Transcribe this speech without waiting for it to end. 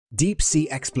Deep-sea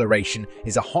exploration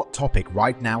is a hot topic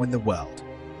right now in the world.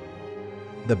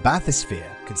 The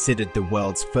Bathysphere, considered the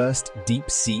world's first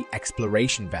deep-sea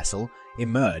exploration vessel,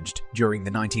 emerged during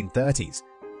the 1930s.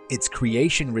 Its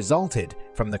creation resulted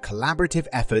from the collaborative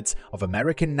efforts of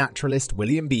American naturalist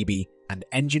William Beebe and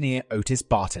engineer Otis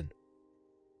Barton.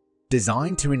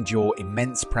 Designed to endure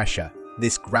immense pressure,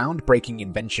 this groundbreaking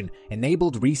invention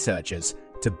enabled researchers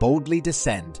to boldly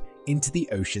descend into the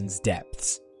ocean's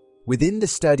depths. Within the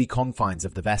sturdy confines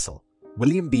of the vessel,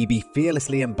 William Beebe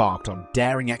fearlessly embarked on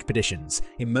daring expeditions,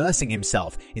 immersing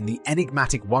himself in the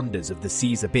enigmatic wonders of the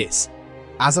sea's abyss.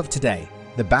 As of today,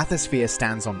 the Bathysphere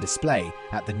stands on display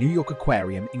at the New York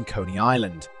Aquarium in Coney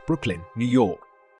Island, Brooklyn, New York.